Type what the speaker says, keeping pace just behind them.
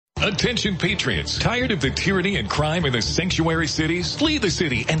Attention patriots, tired of the tyranny and crime in the sanctuary cities? Flee the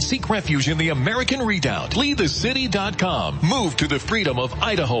city and seek refuge in the American Redoubt. FleeTheCity.com. Move to the freedom of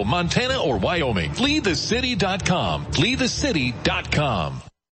Idaho, Montana, or Wyoming. FleeTheCity.com. FleeTheCity.com.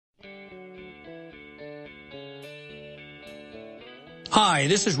 Hi,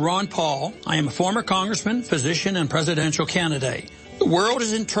 this is Ron Paul. I am a former congressman, physician, and presidential candidate. The world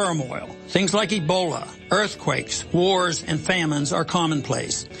is in turmoil. Things like Ebola, earthquakes, wars, and famines are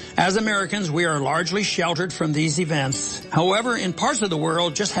commonplace. As Americans, we are largely sheltered from these events. However, in parts of the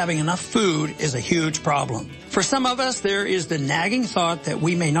world, just having enough food is a huge problem. For some of us, there is the nagging thought that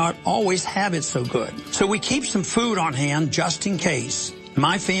we may not always have it so good. So we keep some food on hand just in case.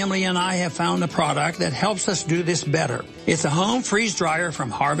 My family and I have found a product that helps us do this better. It's a home freeze dryer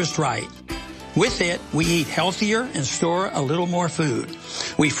from Harvest Right. With it, we eat healthier and store a little more food.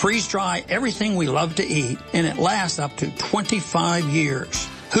 We freeze dry everything we love to eat, and it lasts up to 25 years.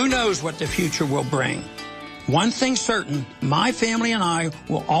 Who knows what the future will bring? One thing's certain, my family and I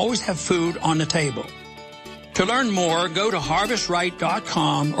will always have food on the table. To learn more, go to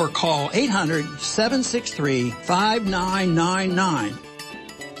harvestright.com or call 800-763-5999.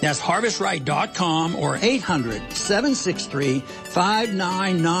 That's harvestright.com or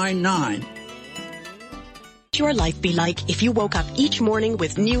 800-763-5999. Your life be like if you woke up each morning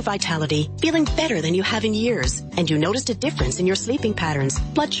with new vitality, feeling better than you have in years, and you noticed a difference in your sleeping patterns,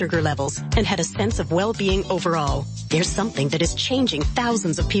 blood sugar levels, and had a sense of well-being overall. There's something that is changing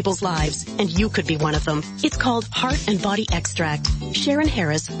thousands of people's lives, and you could be one of them. It's called Heart and Body Extract. Sharon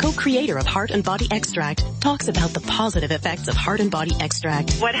Harris, co-creator of Heart and Body Extract, talks about the positive effects of Heart and Body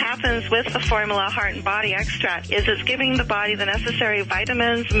Extract. What happens with the formula Heart and Body Extract is it's giving the body the necessary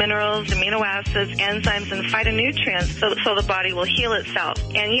vitamins, minerals, amino acids, enzymes, and phytonutrients so the body will heal itself.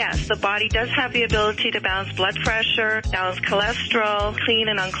 And yes, the body does have the ability to balance blood pressure, balance cholesterol, clean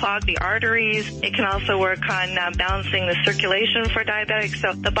and unclog the arteries. It can also work on balancing the circulation for diabetics.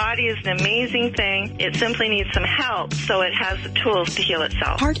 So the body is an amazing thing. It simply needs some help so it has the tools to heal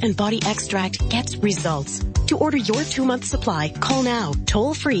itself. Heart and Body Extract gets results. To order your 2-month supply, call now,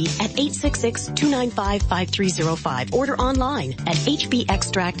 toll free at 866-295-5305. Order online at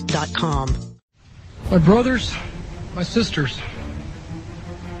hbextract.com. My brothers, my sisters,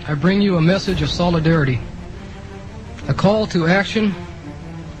 I bring you a message of solidarity, a call to action,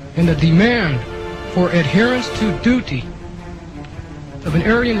 and a demand for adherence to duty of an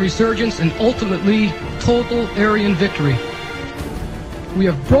Aryan resurgence and ultimately total Aryan victory. We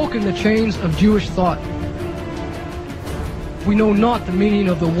have broken the chains of Jewish thought. We know not the meaning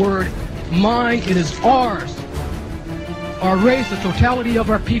of the word mine, it is ours. Our race, the totality of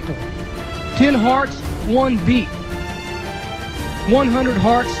our people. 10 hearts, 1 beat. 100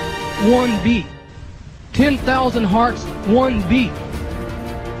 hearts, 1 beat. 10,000 hearts, 1 beat.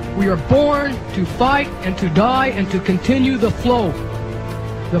 We are born to fight and to die and to continue the flow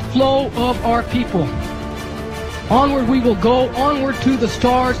of our people. Onward we will go, onward to the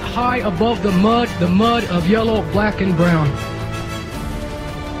stars, high above the mud of yellow, black, and brown.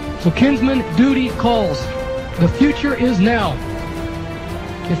 So kinsman, duty calls. The future is now.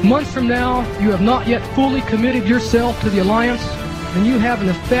 If months from now you have not yet fully committed yourself to the alliance, then you have in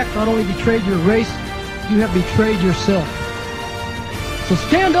effect not only betrayed your race, you have betrayed yourself. So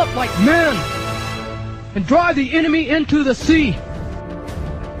stand up like men and drive the enemy into the sea.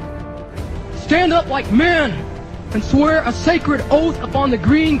 Stand up like men and swear a sacred oath upon the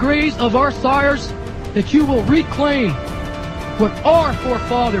green graves of our sires that you will reclaim what our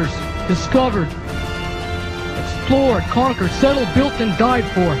forefathers discovered, explored, conquered, settled, built, and died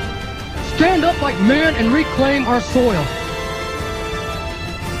for. Stand up like men and reclaim our soil.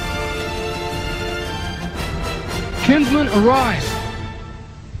 Kinsmen, arise.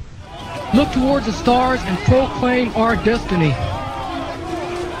 Look towards the stars and proclaim our destiny.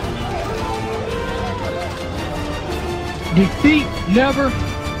 Defeat never,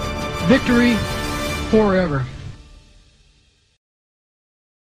 victory forever.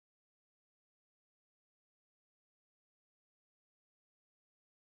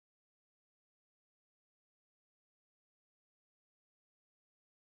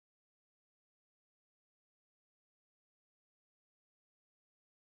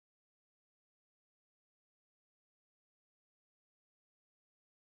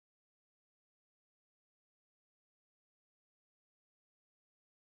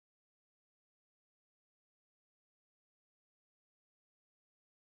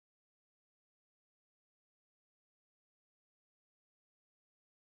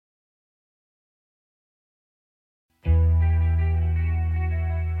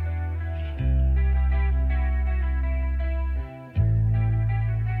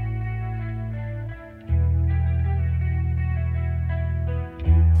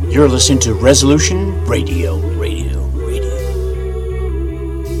 You're listening to Resolution Radio.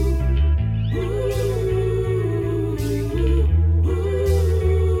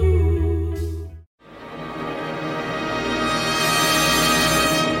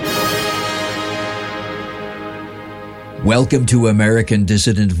 Welcome to American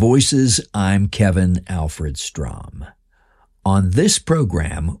Dissident Voices. I'm Kevin Alfred Strom. On this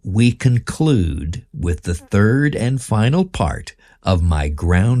program, we conclude with the third and final part of my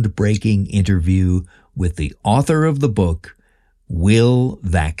groundbreaking interview with the author of the book, Will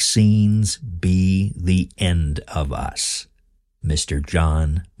Vaccines Be the End of Us? Mr.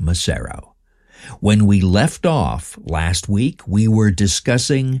 John Massaro. When we left off last week, we were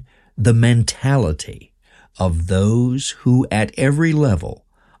discussing the mentality of those who at every level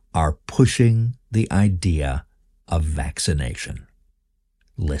are pushing the idea of vaccination.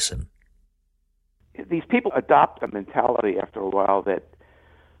 Listen. These people adopt a mentality after a while that,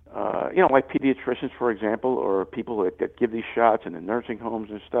 like pediatricians, for example, or people that give these shots in the nursing homes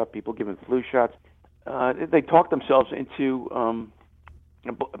and stuff, people giving flu shots, they talk themselves into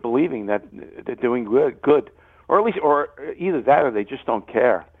believing that they're doing good, or at least, or either that or they just don't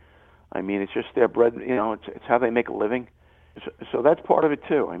care. I mean, it's just their bread, it's how they make a living. So that's part of it,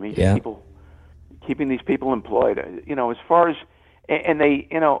 too. I mean, people keeping these people employed, as far as, and they,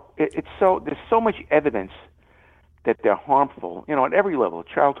 it's so, there's so much evidence that they're harmful, at every level,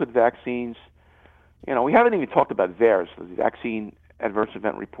 childhood vaccines. We haven't even talked about VAERS, the Vaccine Adverse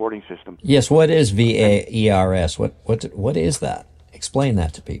Event Reporting System. Yes, what is VAERS? What is that? Explain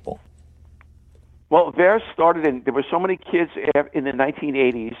that to people. Well, VAERS started there were so many kids in the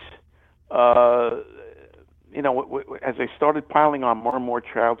 1980s, as they started piling on more and more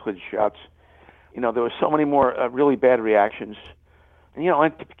childhood shots, there were so many more really bad reactions,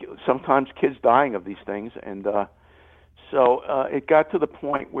 and sometimes kids dying of these things, and so it got to the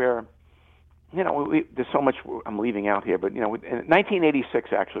point where, there's so much I'm leaving out here, but in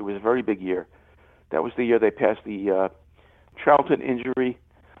 1986 actually was a very big year. That was the year they passed the Childhood Injury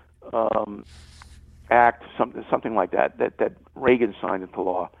Act, something like that Reagan signed into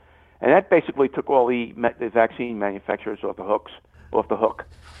law. And that basically took all the vaccine manufacturers off the hook,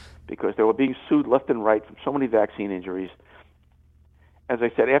 because they were being sued left and right from so many vaccine injuries. As I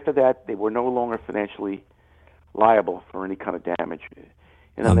said, after that, they were no longer financially liable for any kind of damage. They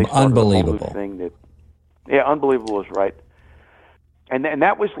started unbelievable. A whole new thing unbelievable is right. And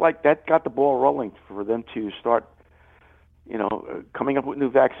that was that got the ball rolling for them to start, coming up with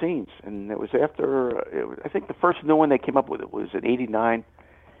new vaccines. And it was after, I think the first new one they came up with was in '89.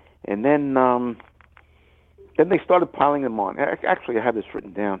 And then they started piling them on. Actually, I have this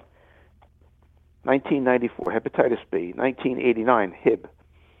written down. 1994, hepatitis B. 1989, Hib,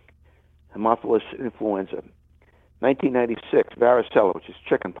 Haemophilus influenza. 1996, varicella, which is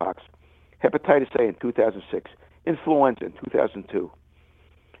chickenpox. Hepatitis A in 2006. Influenza in 2002.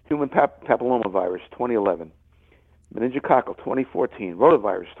 Human papillomavirus, 2011. Meningococcal, 2014.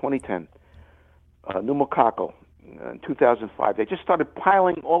 Rotavirus, 2010. Pneumococcal, in 2005. They just started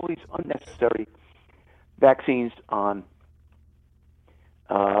piling all these unnecessary vaccines on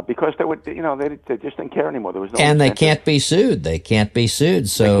because they would, they just didn't care anymore. There was no and incentive. They can't be sued. So they can't be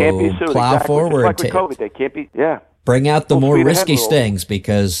sued. Plow exactly. forward. Just like with COVID, they can't be. Yeah. Bring out the more risky stings,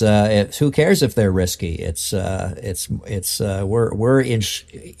 because who cares if they're risky? We're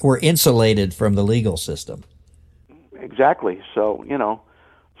insulated from the legal system. Exactly. So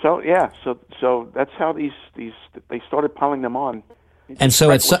So that's how these they started piling them on. And so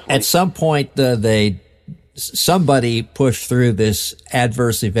at some point somebody pushed through this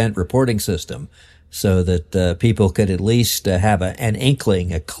adverse event reporting system so that people could at least have an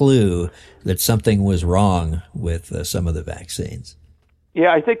inkling, a clue that something was wrong with some of the vaccines.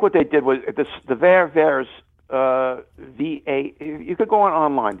 Yeah, I think what they did was the VAERS, VA. You could go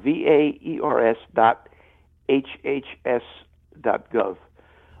online, VAERS.HHS.gov.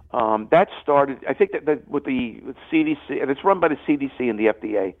 That started, I think that with CDC, and it's run by the CDC and the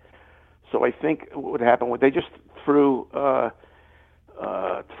FDA. So I think what happened was they just threw us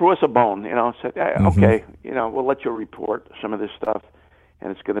a bone, said, okay, we'll let you report some of this stuff, and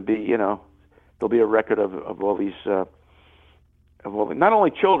it's going to be, there'll be a record of all these, not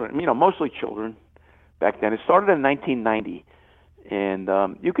only children, mostly children back then. It started in 1990, and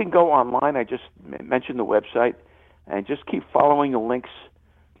you can go online. I just mentioned the website, and just keep following the links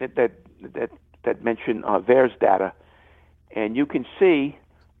that mention VAERS data, and you can see,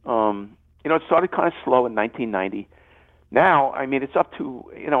 it started kind of slow in 1990. Now, it's up to,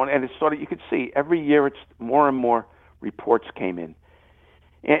 and it started, you could see every year it's more and more reports came in.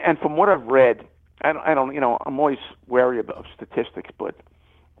 And from what I've read, I don't I'm always wary of statistics, but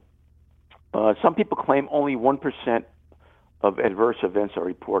Some people claim only 1% of adverse events are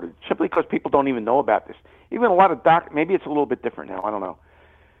reported, simply because people don't even know about this. Even a lot of maybe it's a little bit different now, I don't know.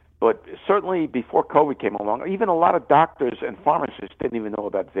 But certainly before COVID came along, even a lot of doctors and pharmacists didn't even know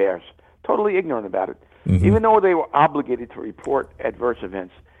about VAERS, totally ignorant about it. Mm-hmm. Even though they were obligated to report adverse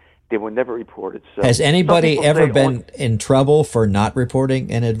events, they were never reported. So has anybody ever been in trouble for not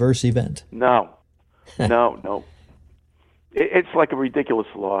reporting an adverse event? No. No. It's like a ridiculous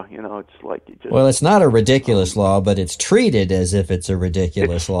law, It's like well, it's not a ridiculous law, but it's treated as if it's a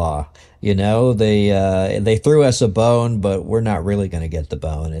ridiculous law. They threw us a bone, but we're not really going to get the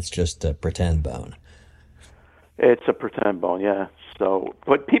bone. It's just a pretend bone. It's a pretend bone, yeah. So,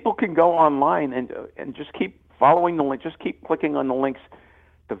 but people can go online and just keep following the link. Just keep clicking on the links.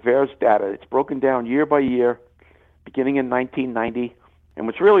 The VAERS data. It's broken down year by year, beginning in 1990. And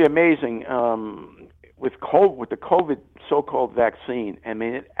what's really amazing. With the COVID so-called vaccine, I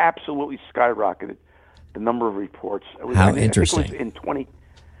mean, it absolutely skyrocketed the number of reports. How interesting! I think it was in 20.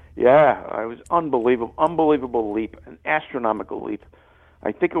 Yeah, it was unbelievable leap, an astronomical leap.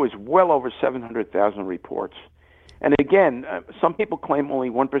 I think it was well over 700,000 reports. And again, some people claim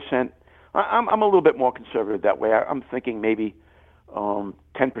only 1%. I'm a little bit more conservative that way. I'm thinking maybe 10%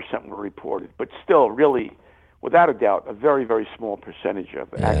 were reported, but still, really, without a doubt, a very, very small percentage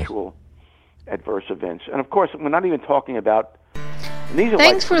of actual adverse events. And of course, we're not even talking about.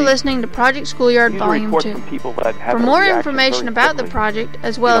 Thanks for listening to Project Schoolyard Volume 2. For more information about the project,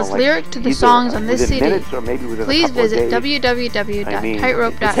 as well as lyrics to the songs on this CD, please visit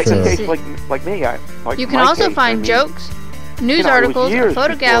www.tightrope.cc. You can also find jokes, news articles, a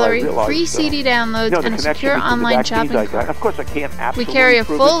photo gallery, free CD downloads, and a secure online shopping cart. Of course, I can't we carry a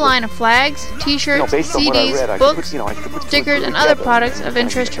full line of flags, T-shirts, CDs, books, stickers, and other products of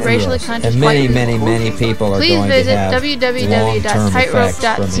interest to racially conscious and white people. Many people are Please going visit to have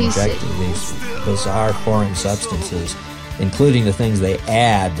www.tightrope.cc. from injecting these bizarre foreign substances, including the things they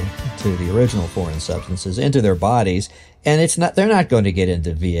add to the original foreign substances, into their bodies. And they're not going to get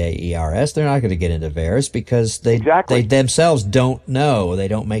into VAERS. They're not going to get into VAERS because they themselves don't know. They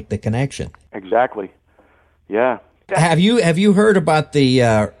don't make the connection. Exactly. Yeah. Have you heard about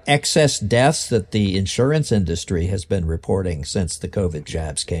the excess deaths that the insurance industry has been reporting since the COVID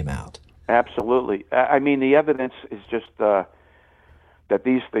jabs came out? Absolutely. I mean, the evidence is just that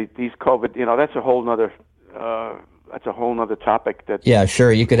these COVID. That's a whole nother. That's a whole other topic. Yeah,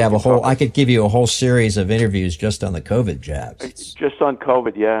 sure. You could have I could give you a whole series of interviews just on the COVID jabs. Just on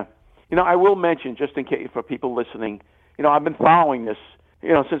COVID, yeah. I will mention, just in case for people listening, I've been following this,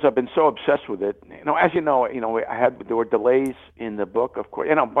 since I've been so obsessed with it. As there were delays in the book, of course.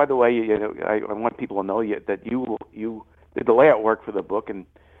 By the way, I want people to know that you did the layout work for the book and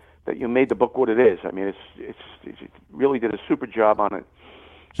that you made the book what it is. I mean, you really did a super job on it.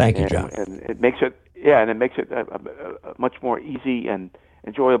 Thank you, John. And it makes it. Yeah, and it makes it a much more easy and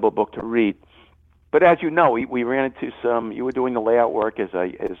enjoyable book to read. But as you know, we ran into some. You were doing the layout work it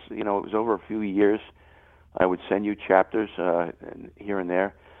was over a few years. I would send you chapters here and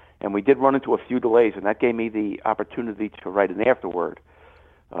there, and we did run into a few delays, and that gave me the opportunity to write an afterword.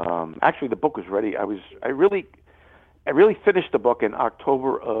 Actually, the book was ready. I really finished the book in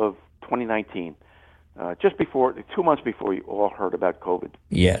October of 2019. Just 2 months before you all heard about COVID.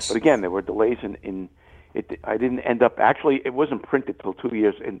 Yes. But again, there were delays in it. I didn't end up, actually, it wasn't printed till 2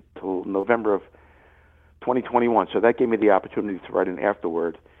 years, until November of 2021. So that gave me the opportunity to write an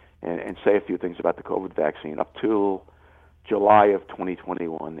afterword and say a few things about the COVID vaccine up till July of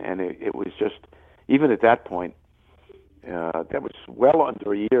 2021. And it was just, even at that point, that was well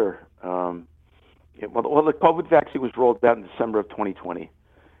under a year. The COVID vaccine was rolled out in December of 2020.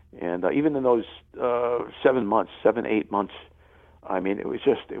 And even in those 8 months, I mean, it was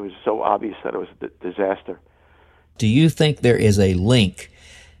so obvious that it was a disaster. Do you think there is a link,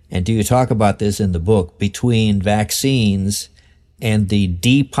 and do you talk about this in the book, between vaccines and the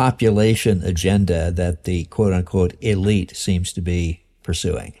depopulation agenda that the quote-unquote elite seems to be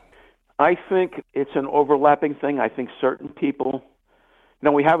pursuing? I think it's an overlapping thing. I think certain people,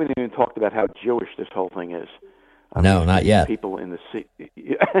 we haven't even talked about how Jewish this whole thing is. No, not yet. People in the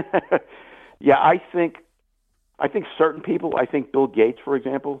yeah, I think certain people. I think Bill Gates, for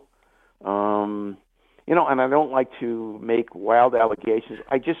example. And I don't like to make wild allegations.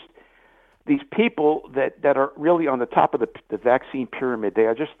 These people that are really on the top of the vaccine pyramid. They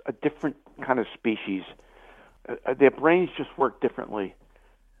are just a different kind of species. Their brains just work differently.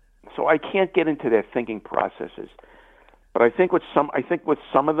 So I can't get into their thinking processes. But I think with some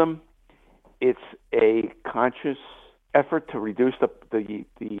of them, it's a conscious effort to reduce the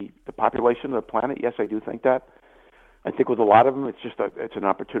population of the planet. Yes, I do think that. I think with a lot of them, it's an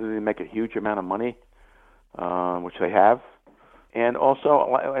opportunity to make a huge amount of money, which they have. And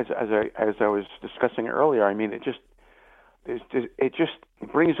also, as I was discussing earlier, I mean, it just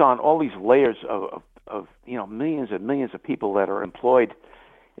brings on all these layers of millions and millions of people that are employed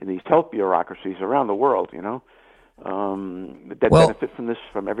in these health bureaucracies around the world, that benefit from this,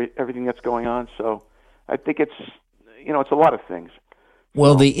 from everything that's going on. So I think it's a lot of things.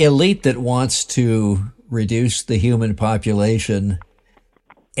 Well, the elite that wants to reduce the human population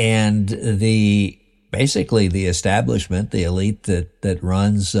and basically the establishment, the elite that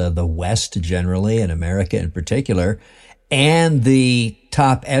runs the West generally and America in particular, and the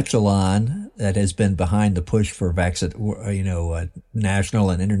top echelon that has been behind the push for national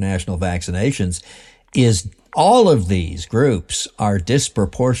and international vaccinations, is all of these groups are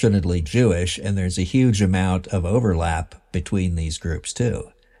disproportionately Jewish, and there's a huge amount of overlap between these groups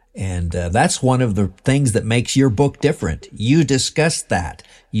too. And that's one of the things that makes your book different. You discuss that.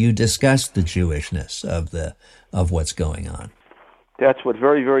 You discuss the Jewishness of what's going on. That's what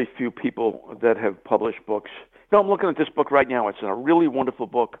very, very few people that have published books. I'm looking at this book right now. It's a really wonderful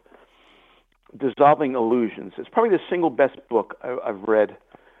book, Dissolving Illusions. It's probably the single best book I've read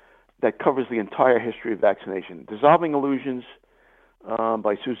that covers the entire history of vaccination. Dissolving Illusions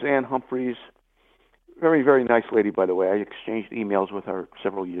by Suzanne Humphreys. Very, very nice lady, by the way. I exchanged emails with her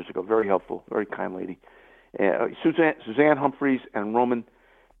several years ago. Very helpful, very kind lady. Suzanne Humphreys and Roman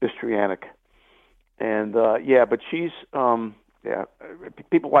Bystrianic. And, but she's,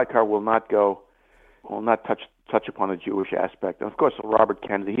 people like her will not touch upon the Jewish aspect. And, of course, Robert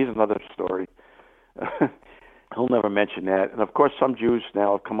Kennedy, he's another story. He'll never mention that. And, of course, some Jews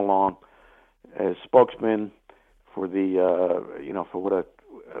now have come along as spokesmen for for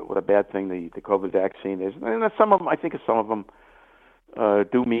what a bad thing the COVID vaccine is. And some of them, I think some of them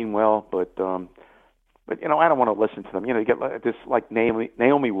do mean well, but I don't want to listen to them. You get this, like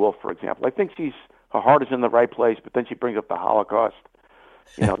Naomi Wolf, for example. I think her heart is in the right place, but then she brings up the Holocaust,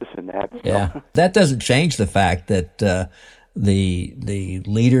 this and that. Yeah, that doesn't change the fact that the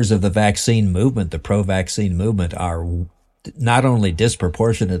leaders of the vaccine movement, the pro-vaccine movement, are not only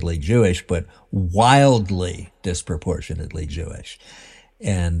disproportionately Jewish, but wildly disproportionately Jewish.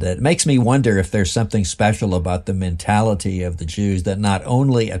 And it makes me wonder if there's something special about the mentality of the Jews that not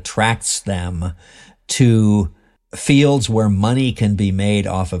only attracts them to fields where money can be made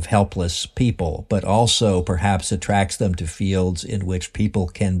off of helpless people, but also perhaps attracts them to fields in which people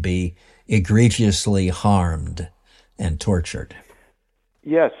can be egregiously harmed and tortured.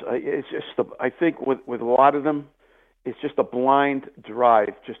 Yes, it's just I think with a lot of them, it's just a blind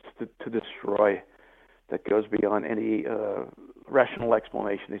drive just to destroy that goes beyond any rational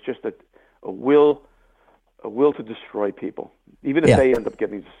explanation. It's just a will to destroy people, even if they end up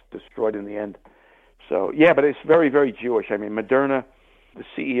getting destroyed in the end. So but it's very, very Jewish. I mean, Moderna, the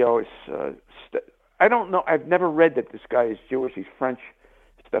CEO is. I don't know. I've never read that this guy is Jewish. He's French.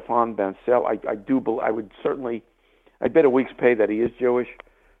 Stéphane Bancel. I'd bet a week's pay that he is Jewish.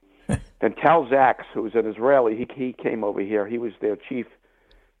 Then Tal Zaks, who's an Israeli, he came over here. He was their chief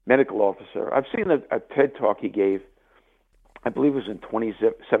medical officer. I've seen a TED talk he gave. I believe it was in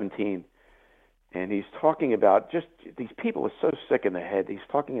 2017, and he's talking about just these people are so sick in the head. He's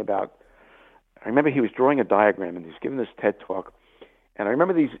talking about. I remember he was drawing a diagram and he's giving this TED talk, and I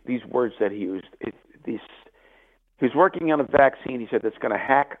remember these words that he used. He was working on a vaccine. He said that's going to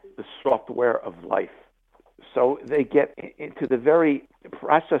hack the software of life. So they get into the very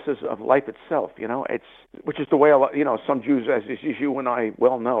processes of life itself, which is the way some Jews, as you and I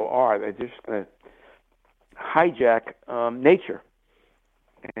well know, are. They're just going to hijack nature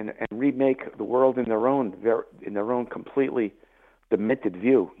and remake the world in their own completely demented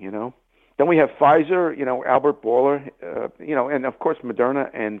view. Then we have Pfizer, Albert Bourla, and of course Moderna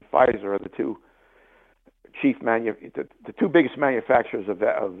and Pfizer are the two the two biggest manufacturers of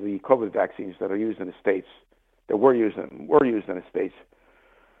the COVID vaccines that are used in the States. That were used in the States.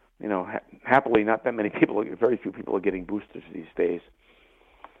 Happily, not that many people, very few people are getting boosters these days.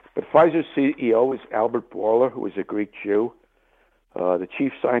 But Pfizer's CEO is Albert Bourla, who is a Greek Jew. The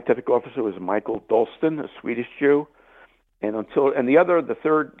chief scientific officer was Michael Dolston, a Swedish Jew. And the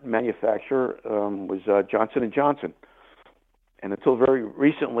third manufacturer was Johnson & Johnson. And until very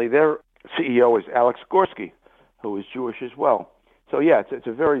recently, their CEO is Alex Gorski, who is Jewish as well. So it's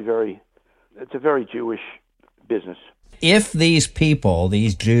a very, very Jewish business. If these people,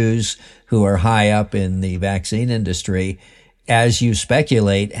 these Jews who are high up in the vaccine industry, as you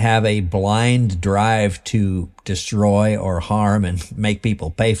speculate, have a blind drive to destroy or harm and make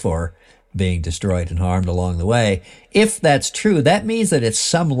people pay for being destroyed and harmed along the way. If that's true, that means that at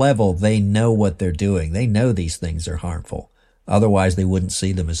some level they know what they're doing. They know these things are harmful. Otherwise, they wouldn't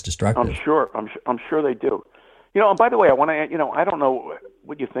see them as destructive. I'm sure they do. And by the way, I want to, I don't know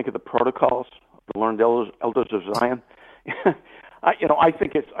what you think of the protocols, the Learned Elders of Zion. I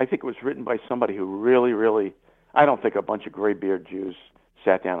think it was written by somebody who really, I don't think a bunch of gray-beard Jews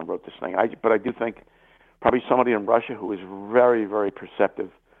sat down and wrote this thing. But I do think probably somebody in Russia who was very, very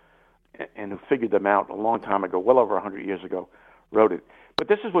perceptive and who figured them out a long time ago, well over 100 years ago, wrote it. But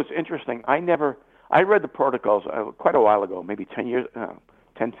this is what's interesting. I read the protocols quite a while ago, maybe 10,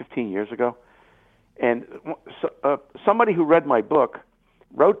 15 years ago. And somebody who read my book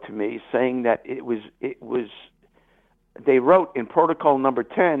wrote to me saying that they wrote in protocol number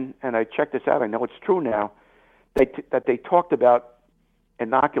 10, and I checked this out, I know it's true now, that they talked about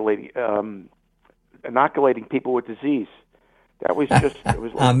inoculating people with disease. That was just it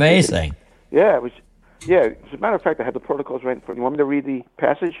was like, amazing. It was. As a matter of fact, I have the protocols right in front. You want me to read the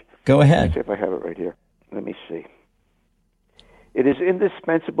passage? Go ahead. Let me see if I have it right here. Let me see. It is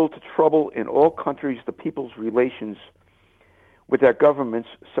indispensable to trouble in all countries the people's relations with their governments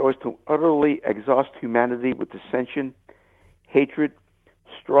so as to utterly exhaust humanity with dissension, hatred,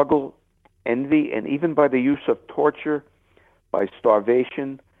 struggle, envy, and even by the use of torture, by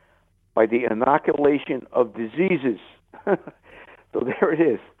starvation, by the inoculation of diseases. So there it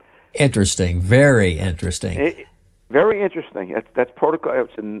is. Interesting. Very interesting. Very interesting. That's protocol.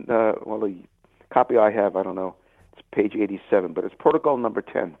 It's in the copy I have. I don't know. It's page 87, but it's protocol number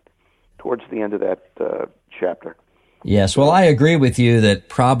 10, towards the end of that chapter. Yes. Well, I agree with you that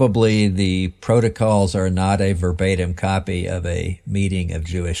probably the protocols are not a verbatim copy of a meeting of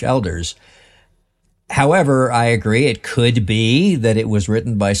Jewish elders. However, I agree it could be that it was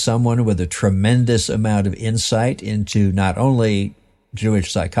written by someone with a tremendous amount of insight into not only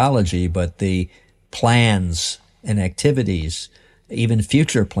Jewish psychology, but the plans and activities, even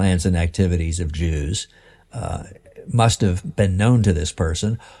future plans and activities of Jews, must have been known to this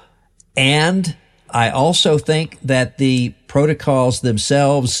person. And I also think that the protocols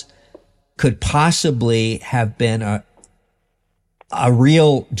themselves could possibly have been a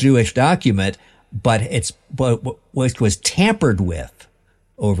real Jewish document, but which was tampered with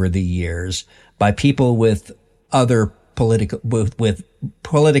over the years by people with other political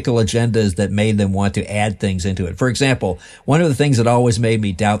agendas that made them want to add things into it. For example, one of the things that always made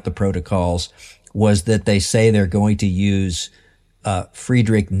me doubt the protocols was that they say they're going to use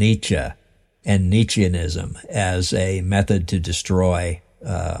Friedrich Nietzsche and Nietzscheanism as a method to destroy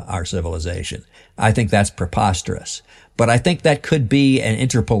our civilization. I think that's preposterous. But I think that could be an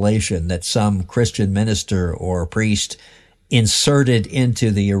interpolation that some Christian minister or priest inserted into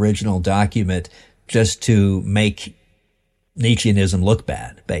the original document just to make Nietzscheanism look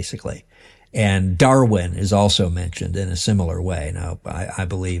bad, basically. And Darwin is also mentioned in a similar way. Now, I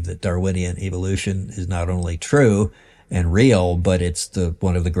believe that Darwinian evolution is not only true and real, but it's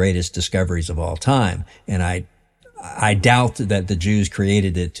one of the greatest discoveries of all time. And I doubt that the Jews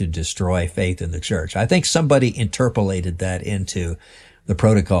created it to destroy faith in the church. I think somebody interpolated that into the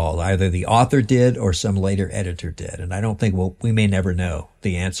protocol. Either the author did or some later editor did. And I don't think, we may never know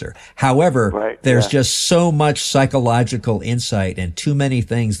the answer. However, there's just so much psychological insight and too many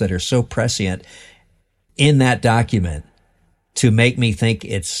things that are so prescient in that document to make me think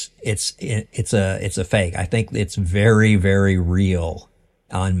it's a fake. I think it's very, very real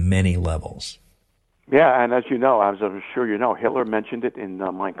on many levels. Yeah, and as you know, as I'm sure you know, Hitler mentioned it in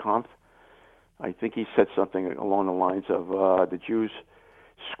Mein Kampf. I think he said something along the lines of the Jews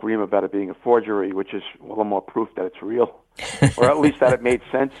scream about it being a forgery, which is a little more proof that it's real, or at least that it made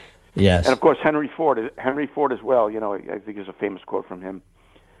sense. Yes. And of course, Henry Ford as well. I think there's a famous quote from him.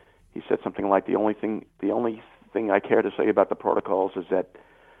 He said something like, "The only thing I care to say about the protocols is that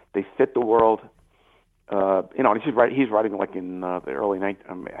they fit the world." And he's writing like in the early I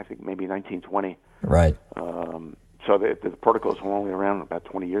think maybe 1920. Right. So the protocols were only around about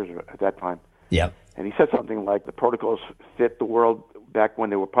 20 years at that time. Yep. And he said something like, the protocols fit the world back when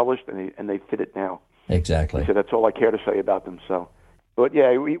they were published, and they fit it now. Exactly. He said, that's all I care to say about them. So, but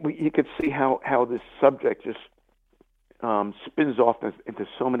yeah, you could see how this subject just spins off into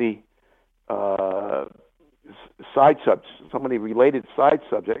so many so many related side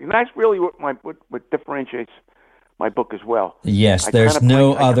subjects, and that's really what differentiates my book as well. Yes, there's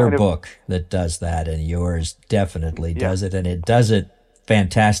no other book that does that, and yours definitely does it, and it does it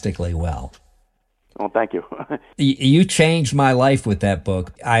fantastically well. Well, thank you. You changed my life with that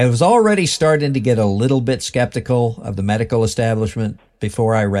book. I was already starting to get a little bit skeptical of the medical establishment,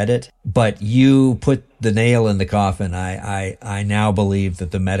 before I read it, but you put the nail in the coffin. I now believe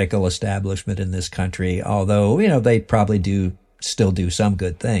that the medical establishment in this country, although, they probably still do some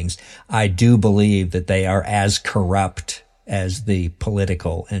good things, I do believe that they are as corrupt as the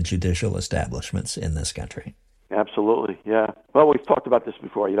political and judicial establishments in this country. Absolutely, yeah. Well, we've talked about this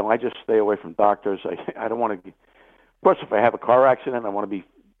before. I just stay away from doctors. I don't want to. Of course, if I have a car accident, I want to be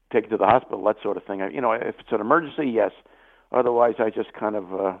taken to the hospital, that sort of thing. If it's an emergency, yes. Otherwise, I just kind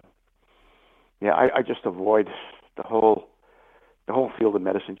of, I just avoid the whole field of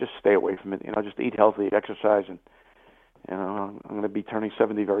medicine. Just stay away from it. Just eat healthy, exercise, and I'm going to be turning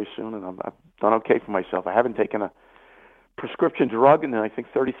 70 very soon, and I've done okay for myself. I haven't taken a prescription drug in I think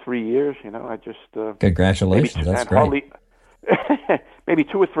 33 years. I just congratulations, that's great. Maybe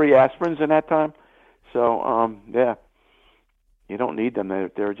 2 or 3 aspirins in that time. So you don't need them.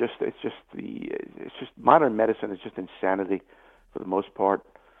 They're just it's just modern medicine is just insanity for the most part.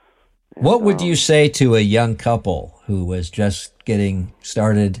 And, what would you say to a young couple who was just getting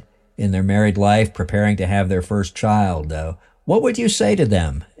started in their married life, preparing to have their first child? What would you say to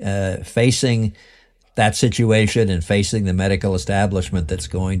them facing that situation and facing the medical establishment that's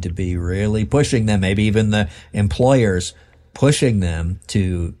going to be really pushing them, maybe even the employers pushing them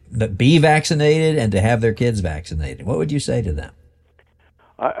to be vaccinated and to have their kids vaccinated? What would you say to them?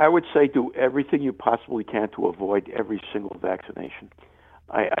 I would say do everything you possibly can to avoid every single vaccination.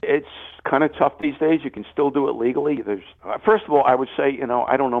 It's kind of tough these days. You can still do it legally. First of all, I would say,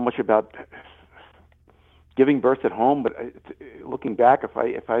 I don't know much about giving birth at home, but looking back, if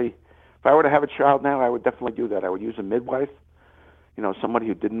I were to have a child now, I would definitely do that. I would use a midwife, somebody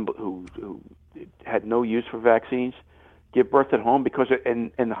who had no use for vaccines, give birth at home, because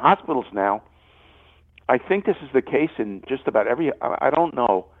in the hospitals now, I think this is the case in just about every. I don't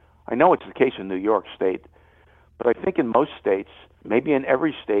know. I know it's the case in New York State, but I think in most states, maybe in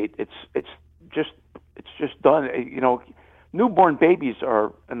every state, it's just done. Newborn babies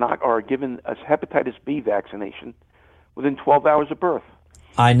are given a hepatitis B vaccination within 12 hours of birth.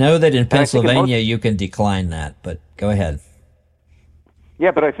 I know that in Pennsylvania you can decline that, but go ahead.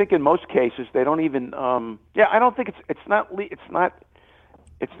 Yeah, but I think in most cases they don't even. I don't think it's not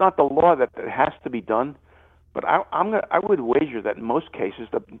the law that it has to be done. But I would wager that in most cases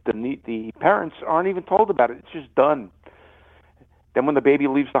the parents aren't even told about it. It's just done. Then when the baby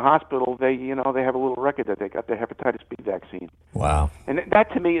leaves the hospital, they have a little record that they got the hepatitis B vaccine. Wow. And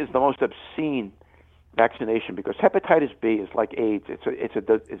that to me is the most obscene vaccination, because hepatitis B is like AIDS. It's a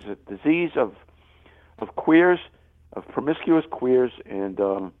disease of queers, of promiscuous queers, and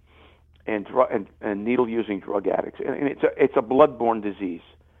needle using drug addicts. And it's a bloodborne disease.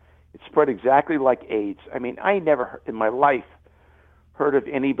 It's spread exactly like AIDS. I mean, I never in my life heard of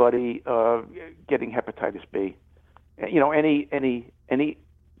anybody getting hepatitis B. Any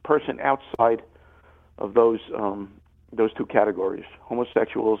person outside of those 2 categories,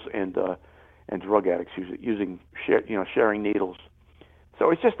 homosexuals and drug addicts sharing needles. So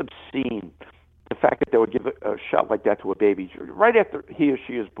it's just obscene, the fact that they would give a shot like that to a baby right after he or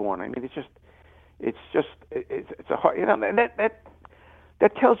she is born. I mean, it's a hard, and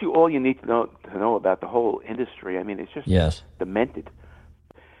that tells you all you need to know about the whole industry. I mean, it's just demented.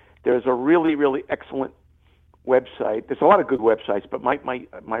 There's a really, really excellent website. There's a lot of good websites, but my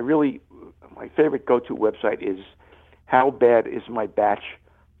favorite go-to website is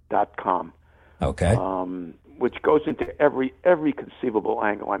howbadismybatch.com. Okay. Which goes into every conceivable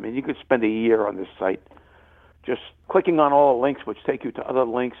angle. I mean, you could spend a year on this site just clicking on all the links, which take you to other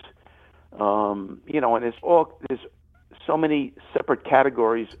links. And there's so many separate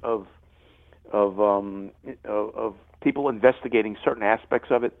categories of people investigating certain aspects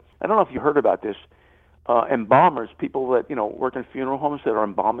of it. I don't know if you heard about this. Embalmers, people that work in funeral homes that are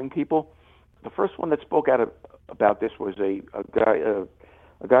embalming people. The first one that spoke out about this was a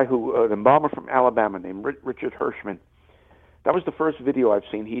guy who an embalmer from Alabama named Richard Hirschman. That was the first video I've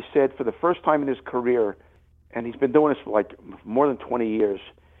seen. He said for the first time in his career, and he's been doing this for like more than 20 years.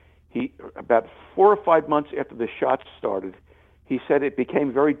 About 4 or 5 months after the shots started, he said it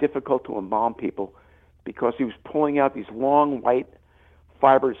became very difficult to embalm people because he was pulling out these long white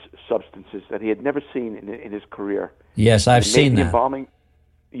fibrous substances that he had never seen in his career. Yes, I've seen that. Embalming.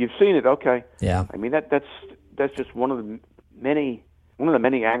 You've seen it, okay? Yeah. I mean that's just one of the many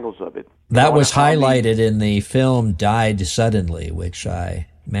angles of it. That was highlighted in the film Died Suddenly, which I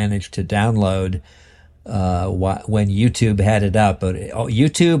managed to download when YouTube had it up. But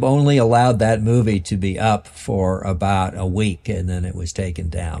YouTube only allowed that movie to be up for about a week, and then it was taken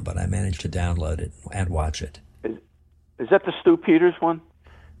down. But I managed to download it and watch it. Is that the Stu Peters one?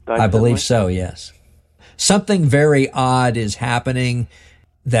 I believe so, yes. Something very odd is happening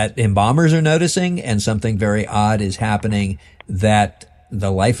that embalmers are noticing, and something very odd is happening that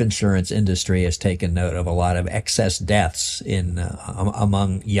the life insurance industry has taken note of, a lot of excess deaths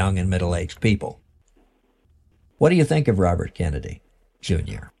among young and middle-aged people. What do you think of Robert Kennedy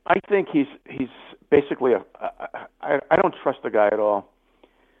Jr.? I think he's basically I don't trust the guy at all.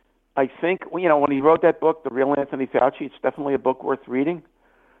 I think, when he wrote that book, The Real Anthony Fauci, it's definitely a book worth reading,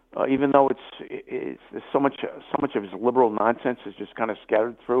 even though there's so much of his liberal nonsense is just kind of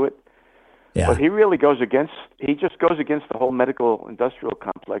scattered through it. Yeah. But he goes against the whole medical industrial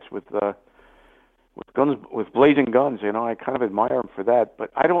complex with guns, with blazing guns. I kind of admire him for that,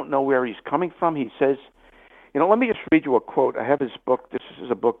 but I don't know where he's coming from. He says, let me just read you a quote. I have his book. This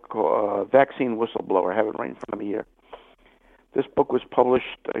is a book called Vaccine Whistleblower. I have it right in front of me here. This book was published,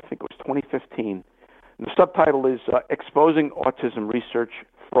 I think it was 2015. And the subtitle is Exposing Autism Research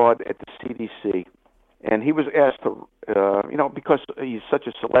Fraud at the CDC. And he was asked to, because he's such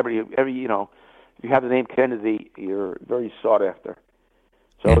a celebrity, if you have the name Kennedy, you're very sought after.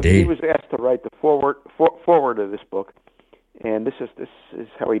 So Indeed. He was asked to write the forward of this book, and this is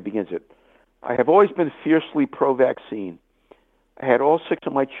how he begins it. I have always been fiercely pro-vaccine. I had all 6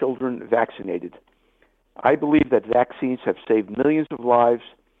 of my children vaccinated. I believe that vaccines have saved millions of lives,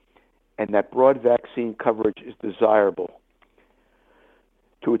 and that broad vaccine coverage is desirable.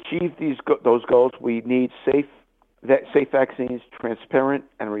 To achieve those goals, we need safe vaccines, transparent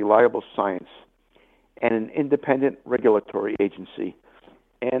and reliable science, and an independent regulatory agency.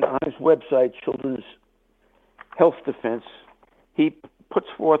 And on his website, Children's Health Defense, he puts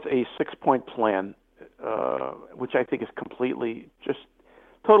forth a 6-point plan, which I think is completely, just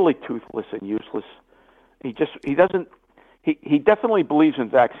totally toothless and useless. He definitely believes in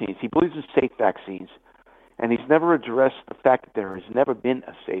vaccines. He believes in safe vaccines. And he's never addressed the fact that there has never been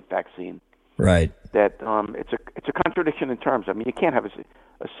a safe vaccine. Right. That it's a contradiction in terms. I mean, you can't have a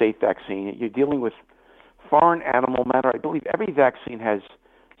safe vaccine. You're dealing with foreign animal matter. I believe every vaccine has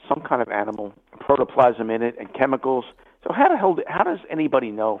some kind of animal protoplasm in it and chemicals. So how does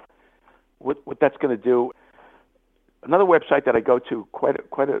anybody know what that's going to do? Another website that I go to quite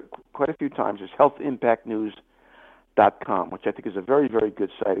a few times is healthimpactnews.com, which I think is a very, very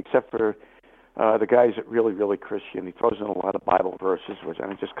good site, except for the guy's really, really Christian. He throws in a lot of Bible verses, which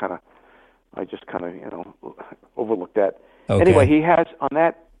I just kind of overlooked that. Okay. Anyway, he has on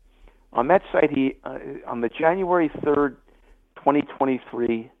that site, he on the January 3rd,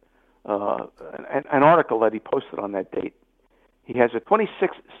 2023, an article that he posted on that date. He has a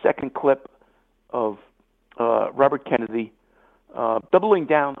 26-second clip of Robert Kennedy doubling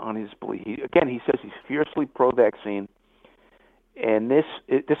down on his belief. He says he's fiercely pro-vaccine, and this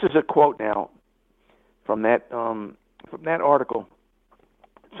is a quote now from that article.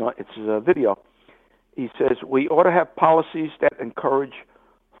 So it's a video. He says, "We ought to have policies that encourage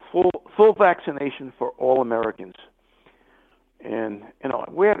full vaccination for all Americans." And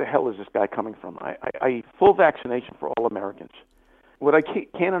where the hell is this guy coming from? I full vaccination for all Americans. What I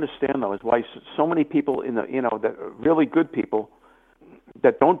can't understand though is why so many people that are really good people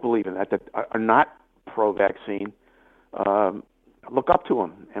that don't believe in that are not pro-vaccine, look up to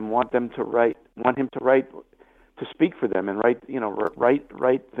him and want him to write, to speak for them and write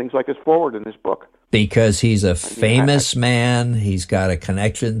things like this forward in this book. Because he's a famous man. He's got a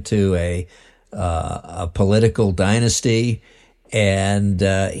connection to a political dynasty, and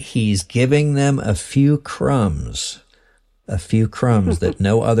he's giving them a few crumbs that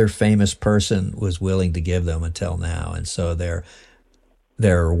no other famous person was willing to give them until now. And so they're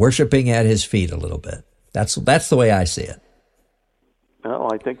worshiping at his feet a little bit. That's the way I see it. No,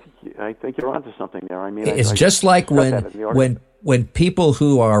 I think you're onto something there. I mean, it's just like when people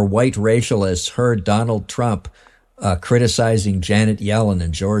who are white racialists heard Donald Trump criticizing Janet Yellen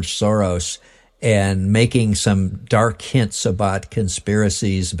and George Soros and making some dark hints about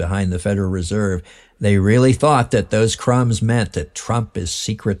conspiracies behind the Federal Reserve, they really thought that those crumbs meant that Trump is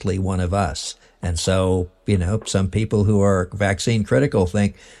secretly one of us. And so, some people who are vaccine critical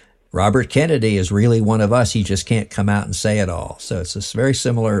think Robert Kennedy is really one of us. He just can't come out and say it all. So it's a very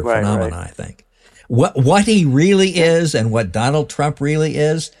similar phenomenon, I think. What he really is and what Donald Trump really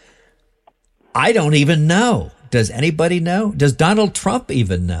is, I don't even know. Does anybody know? Does Donald Trump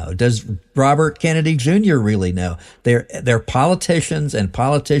even know? Does Robert Kennedy Jr. really know? They're politicians, and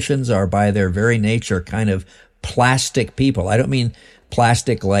politicians are by their very nature kind of plastic people. I don't mean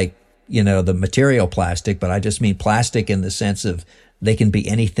plastic like, the material plastic, but I just mean plastic in the sense of they can be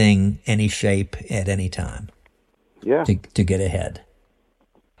anything, any shape at any time. Yeah. To get ahead.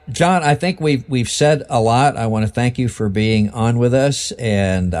 John, I think we've said a lot. I want to thank you for being on with us,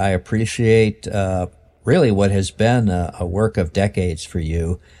 and I appreciate really what has been a work of decades for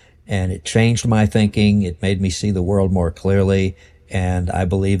you. And it changed my thinking. It made me see the world more clearly. And I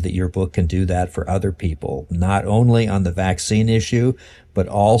believe that your book can do that for other people, not only on the vaccine issue, but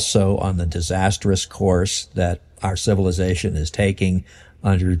also on the disastrous course that our civilization is taking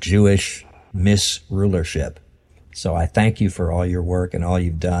under Jewish misrulership. So I thank you for all your work and all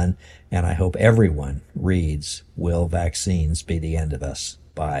you've done, and I hope everyone reads Will Vaccines Be the End of Us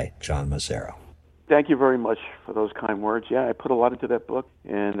by John Massaro. Thank you very much for those kind words. Yeah, I put a lot into that book,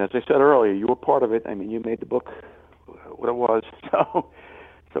 and as I said earlier, you were part of it. I mean, you made the book what it was. So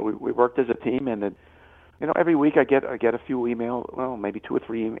we worked as a team, and then, every week I get a few emails, well, maybe 2 or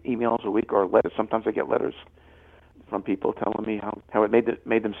 3 emails a week, or letters. Sometimes I get letters from people telling me how it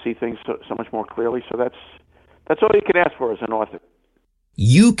made them see things so much more clearly. So that's all you can ask for as an author.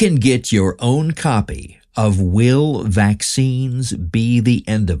 You can get your own copy of Will Vaccines Be the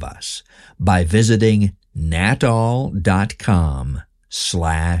End of Us by visiting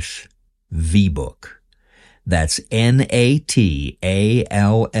natall.com/vbook. That's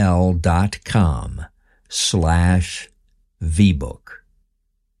natall.com/vbook.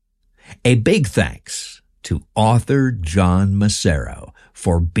 A big thanks to author John Massaro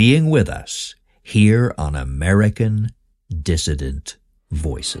for being with us here on American Dissident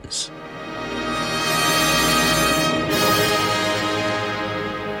Voices.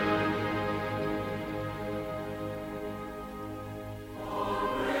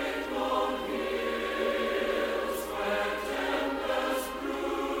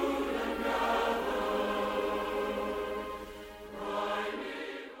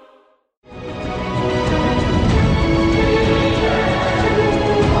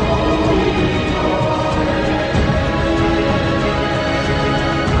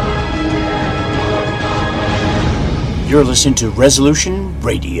 You're listening to Resolution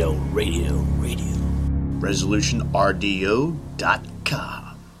Radio.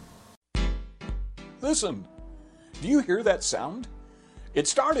 ResolutionRDO.com. Listen, do you hear that sound? It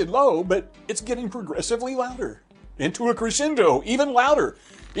started low, but it's getting progressively louder. Into a crescendo, even louder.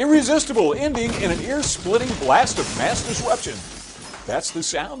 Irresistible, ending in an ear-splitting blast of mass disruption. That's the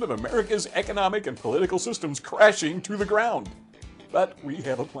sound of America's economic and political systems crashing to the ground. But we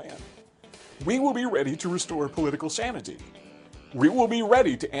have a plan. We will be ready to restore political sanity. We will be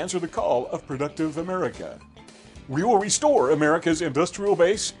ready to answer the call of productive America. We will restore America's industrial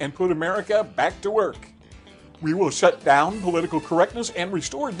base and put America back to work. We will shut down political correctness and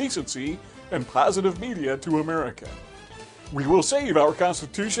restore decency and positive media to America. We will save our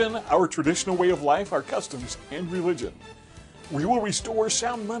Constitution, our traditional way of life, our customs, and religion. We will restore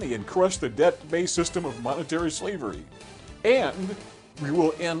sound money and crush the debt-based system of monetary slavery. And we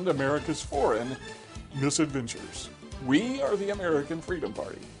will end America's foreign misadventures. We are the American Freedom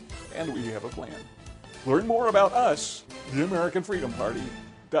Party, and we have a plan. Learn more about us, the American Freedom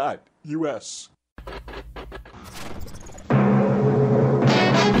Party.us.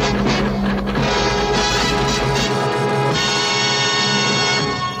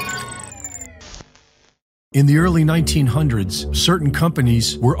 In the early 1900s, certain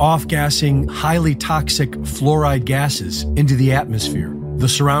companies were off-gassing highly toxic fluoride gases into the atmosphere. The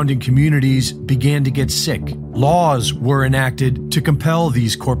surrounding communities began to get sick. Laws were enacted to compel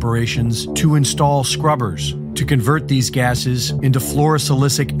these corporations to install scrubbers to convert these gases into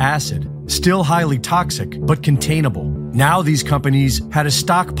fluorosilicic acid, still highly toxic but containable. Now these companies had a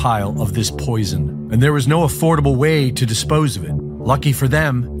stockpile of this poison, and there was no affordable way to dispose of it. Lucky for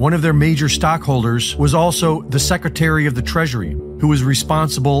them, one of their major stockholders was also the Secretary of the Treasury, who was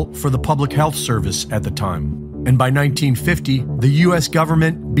responsible for the Public Health Service at the time. And by 1950, the U.S.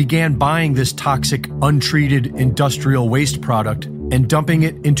 government began buying this toxic, untreated industrial waste product and dumping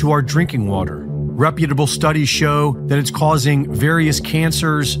it into our drinking water. Reputable studies show that it's causing various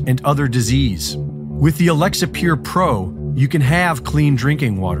cancers and other disease. With the Alexa Pure Pro, you can have clean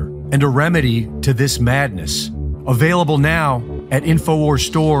drinking water and a remedy to this madness. Available now at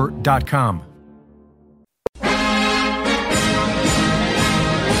InfoWarsStore.com.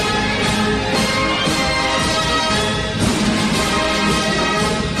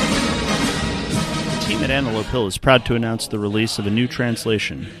 Team at Antelope Hill is proud to announce the release of a new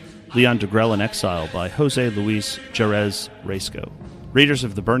translation, Leon Degrelle in Exile by Jose Luis Jerez Resco. Readers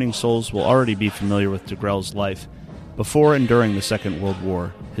of The Burning Souls will already be familiar with Degrelle's life before and during the Second World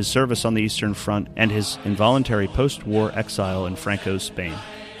War, his service on the Eastern Front, and his involuntary post-war exile in Franco's Spain.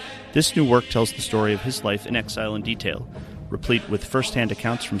 This new work tells the story of his life in exile in detail, replete with first-hand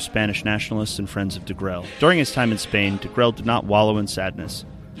accounts from Spanish nationalists and friends of Degrelle. During his time in Spain, Degrelle did not wallow in sadness,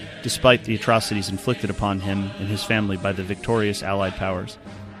 despite the atrocities inflicted upon him and his family by the victorious Allied powers.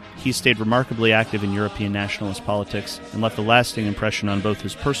 he stayed remarkably active in European nationalist politics and left a lasting impression on both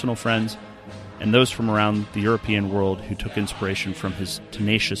his personal friends and those from around the European world who took inspiration from his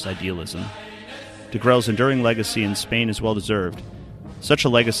tenacious idealism. De Grelle's enduring legacy in Spain is well deserved. Such a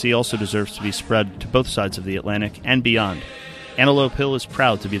legacy also deserves to be spread to both sides of the Atlantic and beyond. Antelope Hill is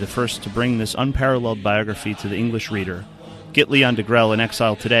proud to be the first to bring this unparalleled biography to the English reader. Get Leon de Grelle in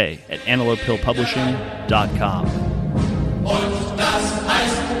Exile today at antelopehillpublishing.com.